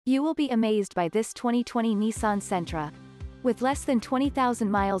You will be amazed by this 2020 Nissan Sentra. With less than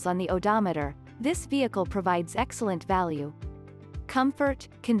 20,000 miles on the odometer, this vehicle provides excellent value. Comfort,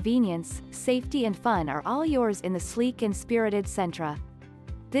 convenience, safety and fun are all yours in the sleek and spirited Sentra.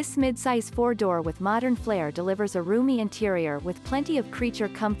 This midsize four-door with modern flair delivers a roomy interior with plenty of creature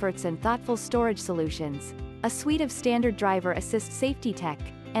comforts and thoughtful storage solutions, a suite of standard driver assist safety tech,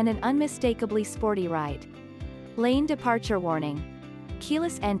 and an unmistakably sporty ride. Lane departure warning.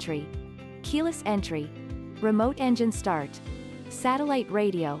 Keyless entry, remote engine start, satellite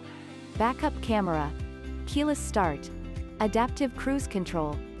radio, backup camera, keyless start, adaptive cruise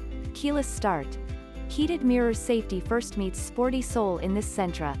control, keyless start, heated mirrors. Safety first meets sporty soul in this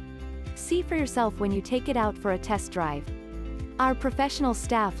Sentra. See for yourself when you take it out for a test drive. Our professional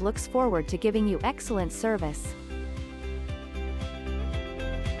staff looks forward to giving you excellent service.